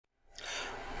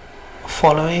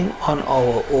Following on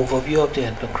our overview of the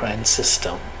endocrine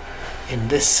system, in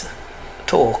this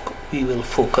talk we will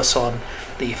focus on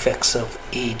the effects of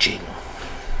aging.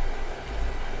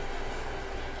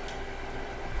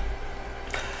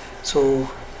 So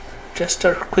just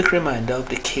a quick reminder of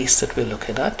the case that we're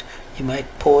looking at. You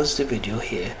might pause the video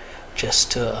here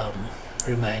just to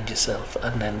remind yourself,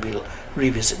 and then we'll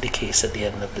revisit the case at the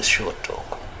end of this short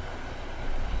talk.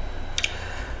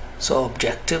 So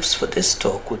objectives for this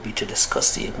talk would be to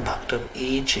discuss the impact of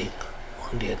aging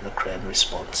on the endocrine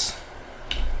response.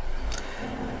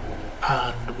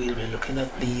 And we'll be looking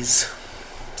at these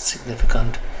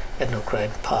significant endocrine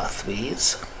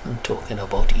pathways and talking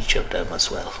about each of them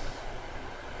as well.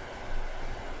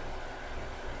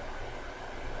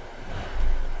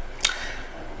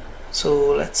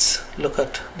 So let's look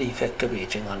at the effect of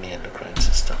aging on the endocrine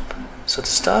system. So to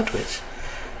start with,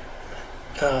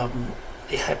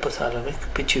 the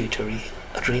hypothalamic pituitary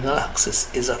adrenal axis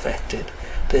is affected.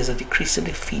 There's a decrease in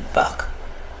the feedback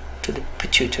to the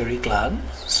pituitary gland,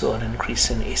 so an increase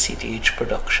in ACTH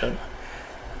production,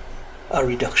 a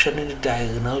reduction in the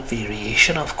diurnal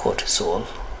variation of cortisol,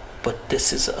 but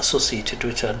this is associated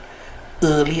with an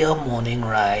earlier morning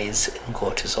rise in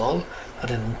cortisol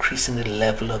and an increase in the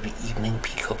level of the evening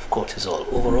peak of cortisol.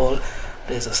 Overall,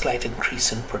 there's a slight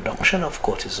increase in production of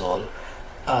cortisol,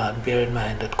 and bear in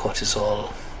mind that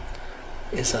cortisol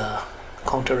is a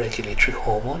counter-regulatory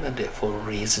hormone and therefore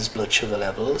raises blood sugar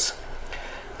levels,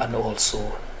 and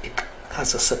also it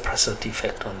has a suppressant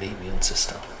effect on the immune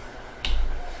system.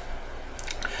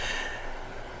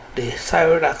 The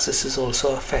thyroid axis is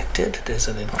also affected. There's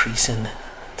an increase in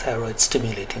thyroid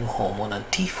stimulating hormone and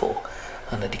T4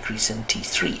 and a decrease in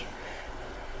T3.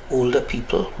 Older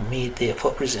people may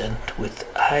therefore present with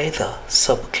either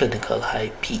subclinical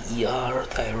high PER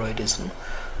thyroidism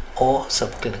or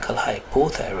subclinical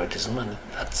hypothyroidism, and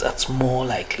that's more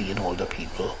likely in older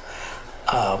people.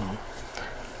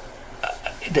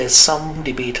 There's some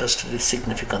debate as to the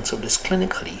significance of this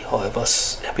clinically. However,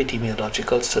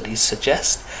 epidemiological studies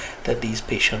suggest that these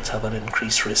patients have an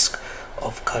increased risk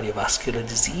of cardiovascular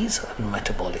disease and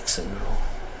metabolic syndrome.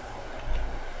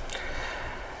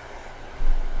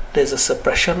 There's a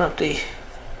suppression of the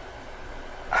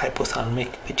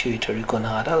hypothalamic pituitary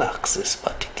gonadal axis,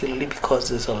 particularly because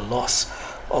there's a loss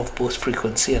of both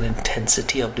frequency and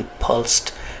intensity of the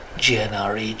pulsed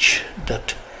GnRH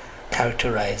that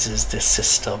characterizes this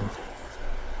system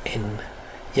in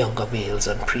younger males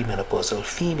and premenopausal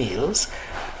females,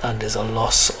 and there's a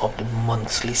loss of the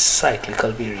monthly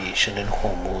cyclical variation in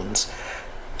hormones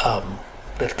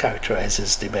that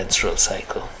characterizes the menstrual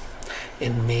cycle.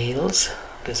 In males,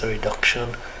 there's a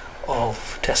reduction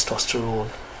of testosterone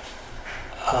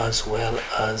as well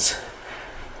as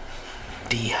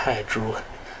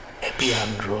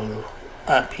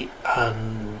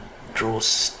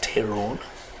dihydroepiandrosterone,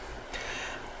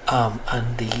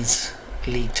 and these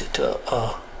lead to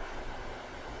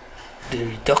the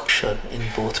reduction in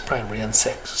both primary and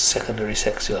secondary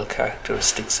sexual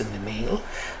characteristics in the male.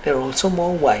 There are also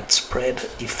more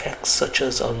widespread effects such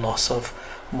as a loss of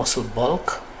muscle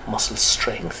bulk, muscle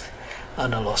strength,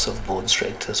 and a loss of bone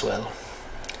strength as well.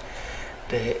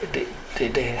 There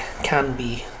can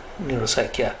be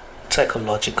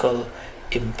neuropsychological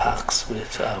impacts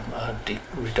with a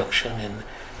reduction in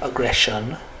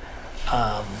aggression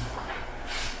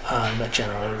and a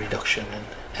general reduction in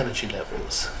energy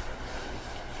levels.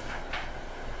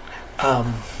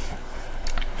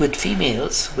 With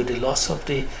females, with the loss of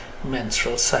the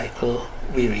menstrual cycle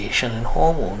variation in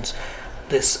hormones,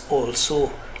 this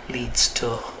also leads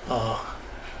to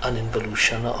an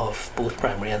involution of both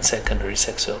primary and secondary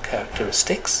sexual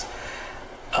characteristics,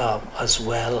 as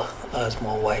well as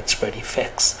more widespread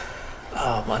effects,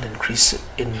 an increase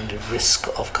in the risk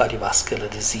of cardiovascular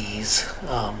disease,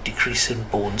 decrease in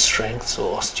bone strength,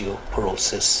 so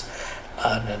osteoporosis,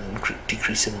 and a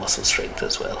decrease in muscle strength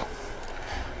as well.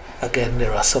 Again,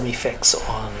 there are some effects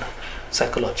on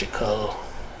psychological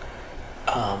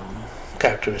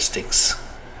characteristics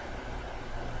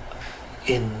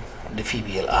in the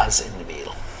female as in the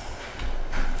male.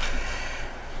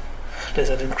 There's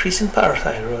an increase in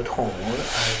parathyroid hormone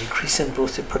and a decrease in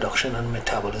both the production and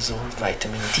metabolism of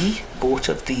vitamin D. Both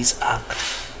of these act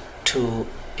to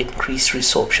increase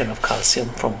resorption of calcium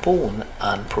from bone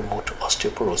and promote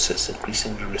osteoporosis,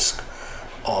 increasing the risk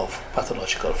of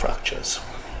pathological fractures.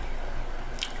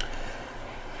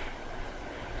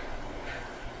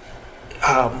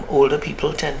 Older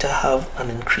people tend to have an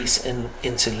increase in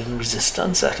insulin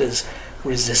resistance, that is,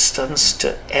 resistance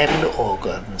to end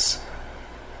organs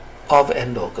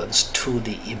to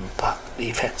the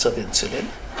effects of insulin.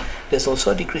 There's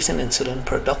also a decrease in insulin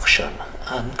production,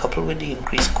 and coupled with the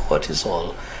increased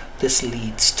cortisol, this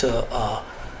leads to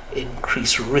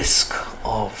increased risk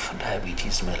of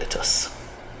diabetes mellitus.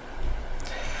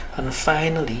 And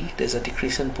finally, there's a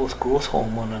decrease in both growth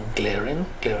hormone and ghrelin.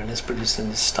 Ghrelin is produced in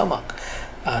the stomach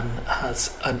and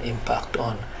has an impact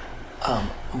on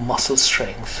muscle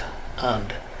strength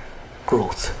and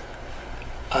growth,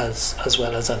 as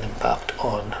well as an impact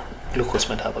on glucose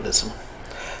metabolism.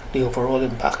 The overall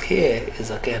impact here is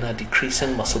again a decrease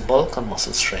in muscle bulk and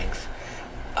muscle strength,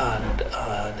 and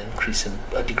a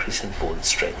decrease in bone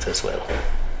strength as well.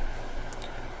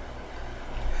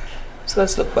 So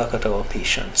let's look back at our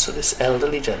patient. So this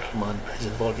elderly gentleman is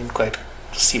involved in quite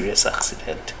a serious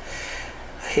accident.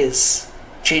 His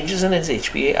changes in his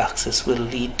HPA axis will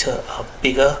lead to a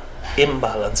bigger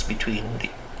imbalance between the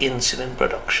insulin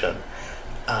production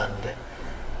and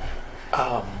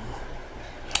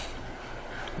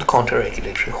the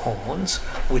counter-regulatory hormones,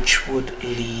 which would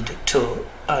lead to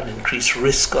an increased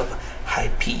risk of high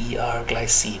PER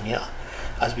glycemia.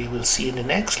 As we will see in the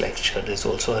next lecture, there's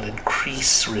also an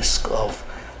increased risk of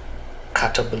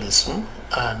catabolism,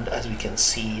 and as we can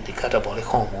see, the catabolic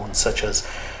hormones such as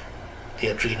the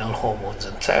adrenal hormones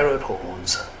and thyroid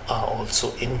hormones are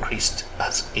also increased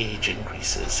as age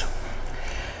increases.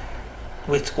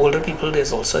 With older people,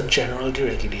 there's also a general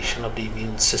deregulation of the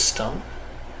immune system,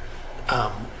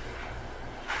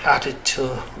 added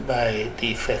to by the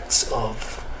effects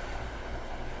of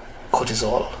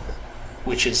cortisol,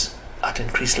 which is at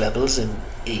increased levels in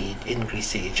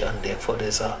increased age, and therefore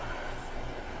there's a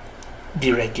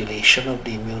deregulation of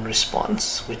the immune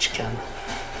response, which can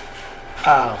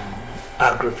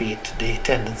aggravate the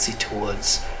tendency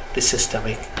towards the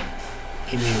systemic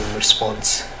immune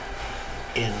response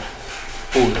in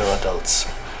older adults.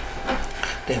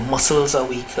 Their muscles are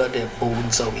weaker, their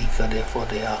bones are weaker, therefore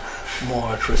they are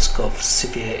more at risk of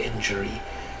severe injury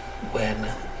when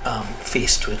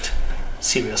faced with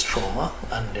serious trauma,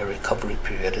 and their recovery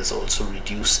period is also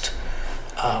reduced.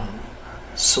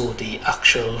 So the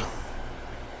actual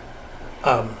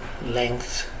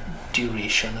length,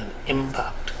 duration, and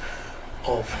impact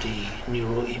of the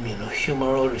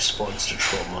neuro-immuno-humoral response to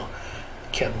trauma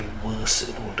can be worse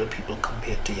in older people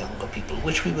compared to younger people,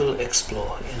 which we will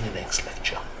explore in the next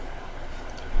lecture.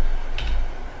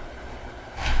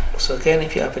 So again,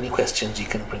 if you have any questions, you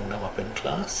can bring them up in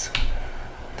class.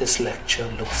 This lecture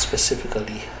looks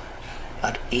specifically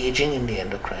at aging in the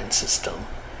endocrine system,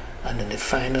 and in the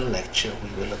final lecture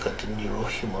we will look at the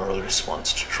neuro-humoral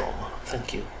response to trauma.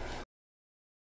 Thank you.